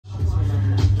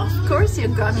course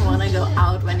you're gonna wanna go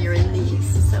out when you're in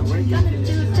Nice. So we're gonna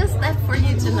do just that for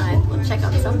you tonight. We'll check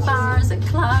out some bars and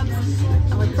clubs,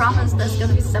 and we promise there's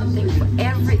gonna be something for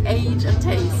every age and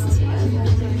taste.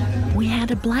 We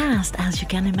had a blast, as you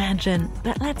can imagine,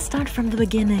 but let's start from the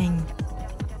beginning.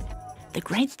 The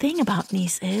great thing about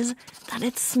Nice is that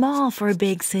it's small for a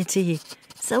big city,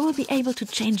 so we'll be able to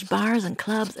change bars and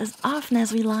clubs as often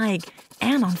as we like,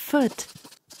 and on foot.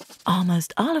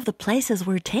 Almost all of the places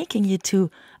we're taking you to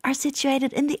are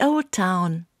situated in the old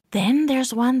town. Then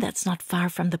there's one that's not far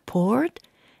from the port,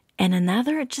 and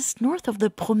another just north of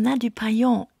the Promenade du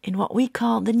Paillon in what we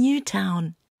call the new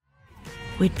town.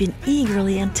 We'd been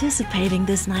eagerly anticipating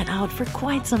this night out for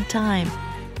quite some time,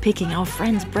 picking our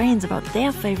friends' brains about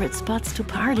their favorite spots to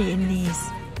party in Nice.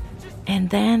 And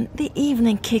then the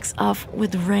evening kicks off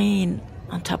with rain.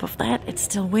 On top of that, it's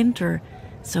still winter,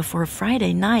 so for a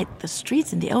Friday night, the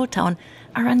streets in the old town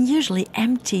are unusually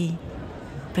empty.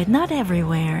 But not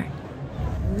everywhere.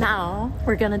 Now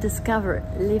we're gonna discover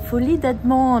Les Folies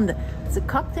d'Edmond. It's a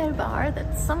cocktail bar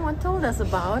that someone told us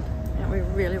about, and we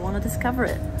really want to discover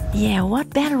it. Yeah, what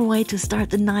better way to start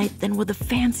the night than with a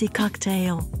fancy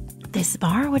cocktail? This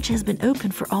bar, which has been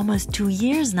open for almost 2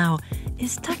 years now,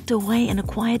 is tucked away in a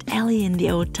quiet alley in the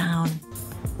old town.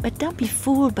 But don't be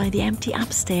fooled by the empty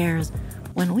upstairs.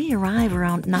 When we arrive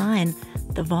around 9,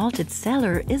 the vaulted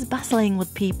cellar is bustling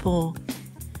with people.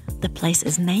 The place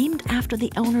is named after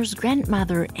the owner's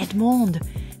grandmother, Edmond,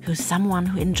 who's someone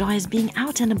who enjoys being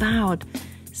out and about.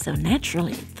 So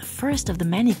naturally, the first of the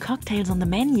many cocktails on the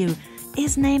menu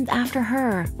is named after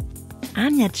her.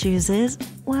 Anja chooses,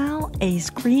 well, a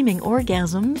screaming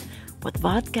orgasm with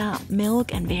vodka,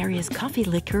 milk and various coffee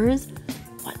liquors,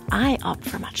 while I opt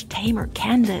for much tamer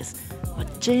Candice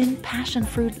with gin, passion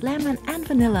fruit, lemon and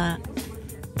vanilla.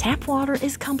 Tap water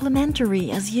is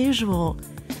complimentary as usual.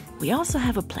 We also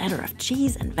have a platter of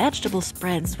cheese and vegetable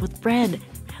spreads with bread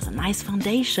as a nice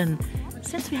foundation,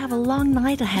 since we have a long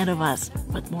night ahead of us,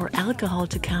 with more alcohol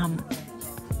to come.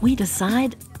 We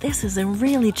decide this is a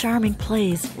really charming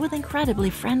place with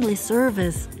incredibly friendly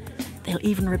service. They'll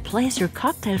even replace your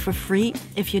cocktail for free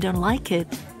if you don't like it.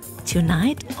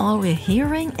 Tonight, all we're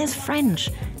hearing is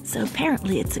French, so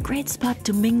apparently it's a great spot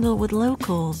to mingle with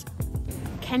locals.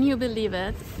 Can you believe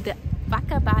it? The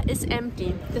Wacker bar is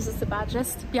empty. This is the bar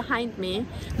just behind me.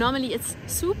 Normally it's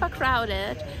super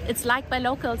crowded. It's liked by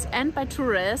locals and by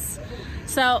tourists.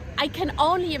 So I can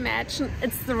only imagine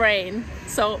it's the rain.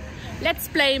 So let's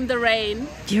blame the rain.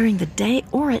 During the day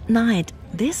or at night,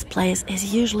 this place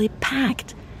is usually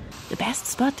packed. The best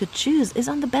spot to choose is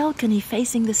on the balcony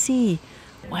facing the sea,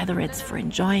 whether it's for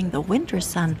enjoying the winter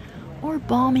sun or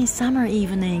balmy summer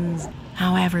evenings.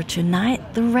 However,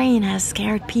 tonight the rain has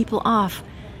scared people off.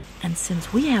 And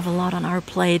since we have a lot on our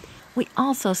plate, we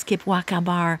also skip Wacker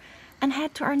Bar and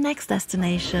head to our next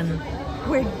destination.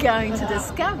 We're going to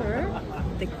discover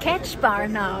the Catch Bar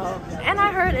now. And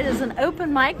I heard it is an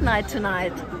open mic night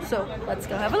tonight. So let's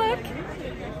go have a look.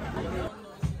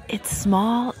 It's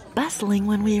small, bustling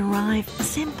when we arrive,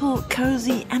 simple,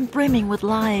 cozy and brimming with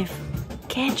life.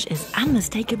 Catch is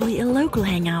unmistakably a local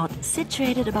hangout,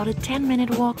 situated about a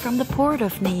 10-minute walk from the port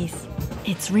of Nice.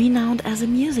 It's renowned as a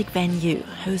music venue,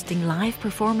 hosting live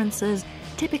performances,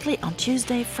 typically on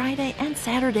Tuesday, Friday and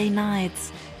Saturday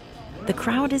nights. The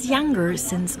crowd is younger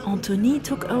since Anthony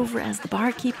took over as the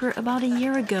barkeeper about a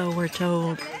year ago, we're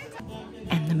told.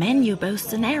 And the menu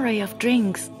boasts an array of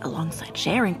drinks, alongside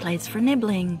sharing plates for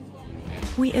nibbling.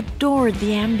 We adored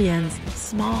the ambience,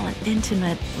 small and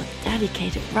intimate, with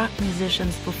dedicated rock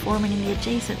musicians performing in the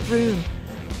adjacent room,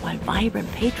 while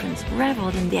vibrant patrons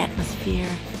reveled in the atmosphere.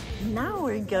 Now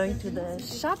we're going to the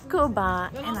Shopko Bar,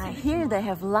 and I hear they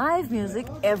have live music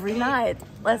every night.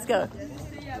 Let's go.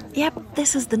 Yep,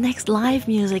 this is the next live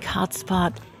music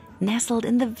hotspot, nestled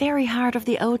in the very heart of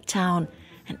the old town,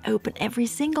 and open every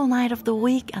single night of the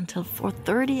week until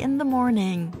 4:30 in the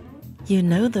morning. You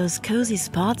know those cozy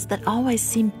spots that always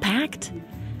seem packed?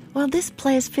 Well, this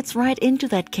place fits right into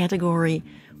that category,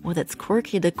 with its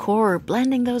quirky decor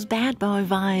blending those bad boy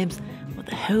vibes with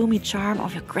the homey charm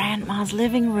of your grandma's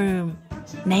living room.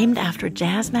 Named after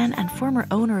jazzman and former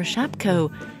owner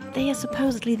Shopko, they are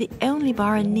supposedly the only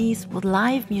bar in Nice with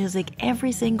live music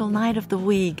every single night of the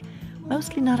week,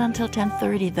 mostly not until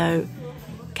 10:30 though,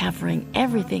 covering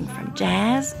everything from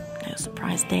jazz, no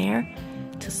surprise there,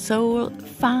 to soul,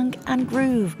 funk and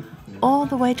groove, all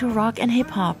the way to rock and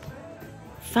hip-hop.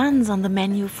 Fun's on the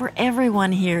menu for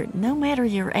everyone here, no matter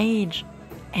your age.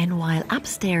 And while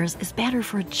upstairs is better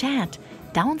for a chat,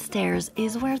 downstairs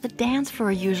is where the dance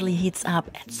floor usually heats up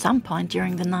at some point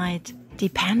during the night.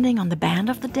 Depending on the band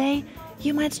of the day,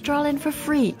 you might stroll in for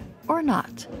free, or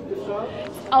not.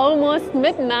 Almost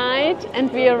midnight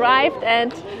and we arrived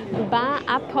at Bar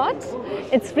Apot.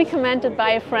 It's recommended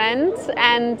by a friend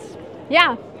and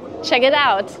yeah, check it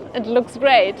out. It looks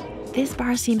great. This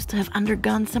bar seems to have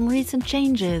undergone some recent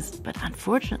changes, but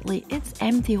unfortunately it's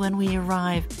empty when we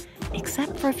arrive,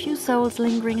 except for a few souls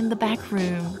lingering in the back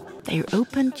room. They're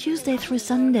open Tuesday through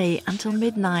Sunday until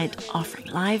midnight, offering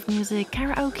live music,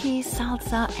 karaoke,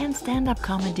 salsa and stand-up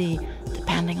comedy,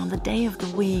 depending on the day of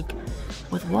the week,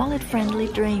 with wallet-friendly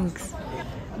drinks.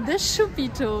 This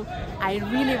Chupito, I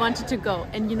really wanted to go,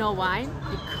 and you know why?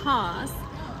 Because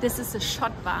this is a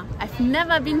shot bar. I've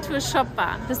never been to a shot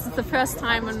bar. This is the first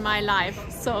time in my life.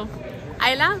 So,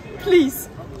 Aila, please,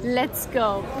 let's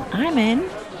go. I'm in.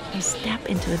 We step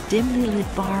into a dimly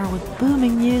lit bar with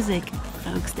booming music,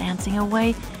 folks dancing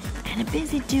away, and a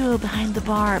busy duo behind the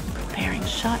bar preparing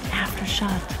shot after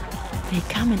shot. They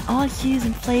come in all hues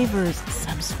and flavors,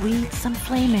 some sweet, some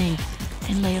flaming,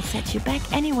 and they'll set you back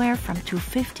anywhere from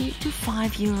 €2.50 to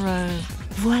 €5.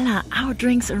 Voila, our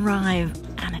drinks arrive.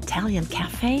 An Italian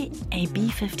cafe, a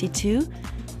B52,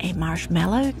 a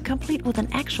marshmallow, complete with an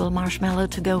actual marshmallow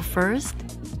to go first.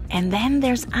 And then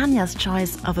there's Anja's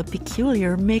choice of a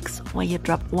peculiar mix where you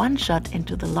drop one shot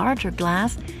into the larger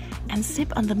glass and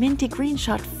sip on the minty green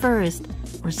shot first,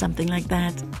 or something like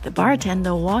that. The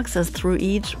bartender walks us through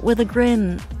each with a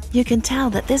grin. You can tell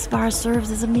that this bar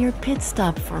serves as a mere pit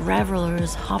stop for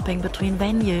revelers hopping between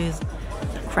venues.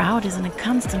 The crowd is in a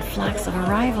constant flux of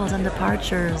arrivals and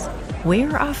departures.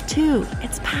 We're off too.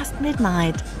 It's past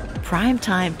midnight. Prime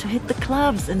time to hit the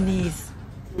clubs in Nice.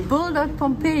 Bulldog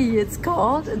Pompeii it's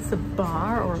called. It's a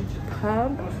bar or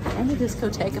pub and a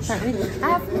discotheque apparently. I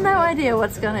have no idea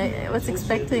what's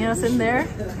expecting us in there.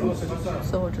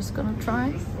 So we're just gonna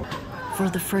try. For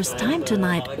the first time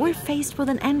tonight, we're faced with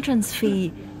an entrance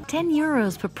fee.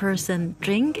 €10 per person,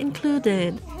 drink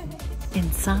included.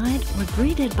 Inside, we're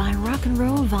greeted by rock and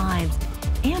roll vibes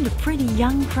and a pretty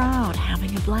young crowd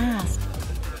having a blast.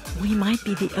 We might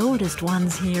be the oldest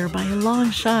ones here by a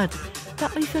long shot,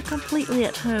 but we feel completely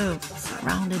at home,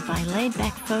 surrounded by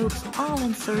laid-back folks all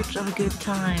in search of a good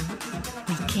time.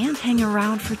 We can't hang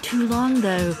around for too long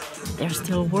though, there's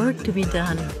still work to be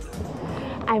done.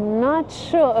 I'm not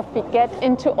sure if we get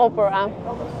into opera.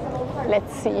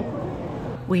 Let's see.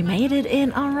 We made it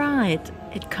in alright.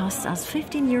 It costs us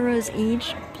 €15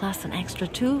 each, plus an extra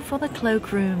 $2 for the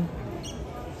cloakroom.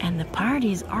 And the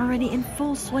party's already in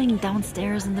full swing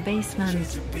downstairs in the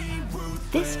basement.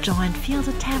 This joint feels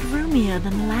a tad roomier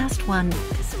than the last one,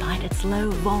 despite its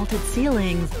low vaulted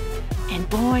ceilings. And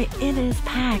boy, it is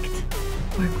packed.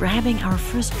 We're grabbing our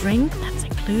first drink that's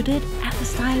included at the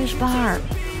stylish bar,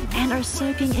 and are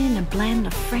soaking in a blend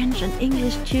of French and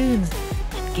English tunes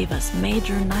that give us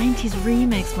major 90s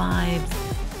remix vibes.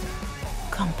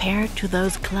 Compared to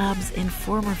those clubs in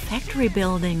former factory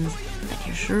buildings that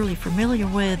you're surely familiar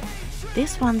with,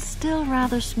 this one's still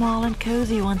rather small and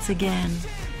cozy once again.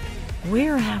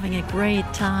 We're having a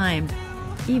great time,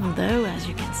 even though, as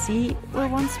you can see, we're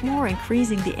once more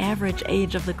increasing the average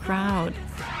age of the crowd.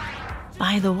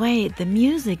 By the way, the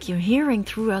music you're hearing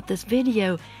throughout this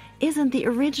video isn't the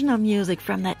original music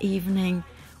from that evening.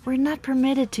 We're not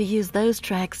permitted to use those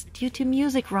tracks due to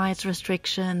music rights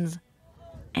restrictions.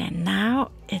 And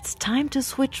now it's time to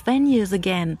switch venues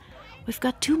again. We've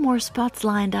got 2 more spots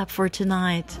lined up for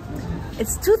tonight.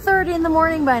 It's 2:30 in the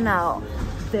morning by now.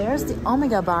 There's the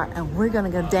Omega Bar and we're gonna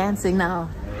go dancing now.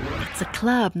 It's a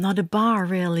club, not a bar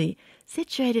really,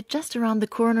 situated just around the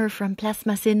corner from Place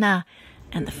Masséna,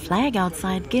 and the flag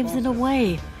outside gives it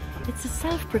away. It's a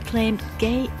self-proclaimed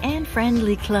gay and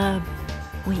friendly club.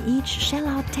 We each shell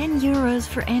out €10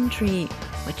 for entry,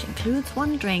 which includes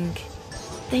 1 drink.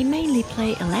 They mainly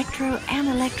play electro and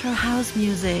electro house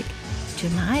music.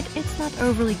 Tonight it's not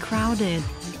overly crowded,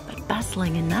 but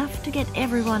bustling enough to get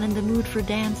everyone in the mood for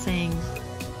dancing.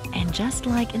 And just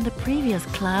like in the previous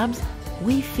clubs,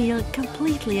 we feel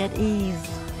completely at ease.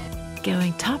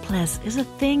 Going topless is a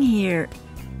thing here.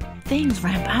 Things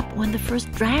ramp up when the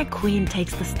first drag queen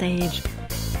takes the stage.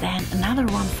 Then another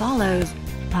one follows,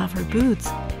 Love Her Boots,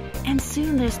 and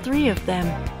soon there's 3 of them.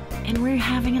 And we're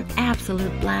having an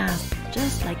absolute blast,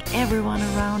 just like everyone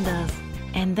around us.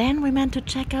 And then we meant to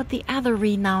check out the other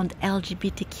renowned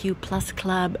LGBTQ+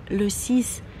 club, Le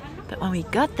 6. But when we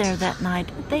got there that night,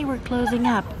 they were closing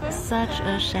up. Such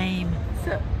a shame.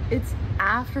 So it's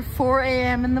after 4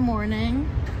 a.m. in the morning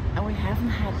and we haven't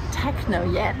had techno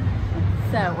yet.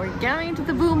 So we're going to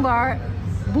the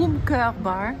Boomkeur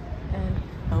bar and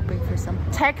hoping for some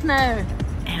techno.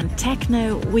 And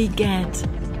techno we get.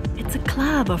 It's a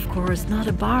club, of course, not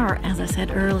a bar, as I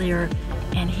said earlier.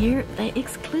 And here they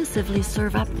exclusively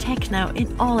serve up techno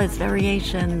in all its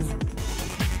variations.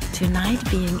 Tonight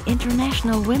being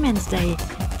International Women's Day,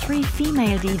 3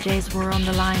 female DJs were on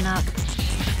the lineup.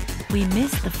 We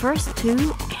missed the first 2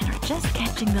 and are just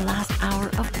catching the last hour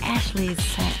of Ashley's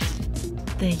set.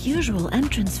 The usual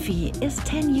entrance fee is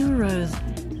 10 euros,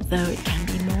 though it can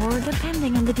be more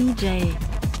depending on the DJ.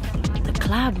 The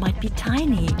club might be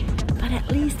tiny, but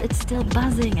at least it's still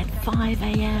buzzing at 5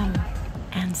 a.m.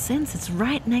 And since it's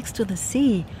right next to the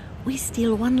sea, we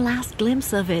steal one last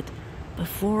glimpse of it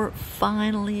before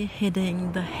finally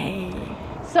hitting the hay.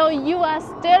 So you are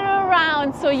still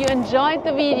around, so you enjoyed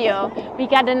the video. We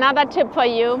got another tip for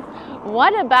you.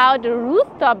 What about the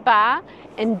rooftop bar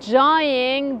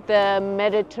enjoying the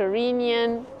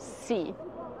Mediterranean Sea?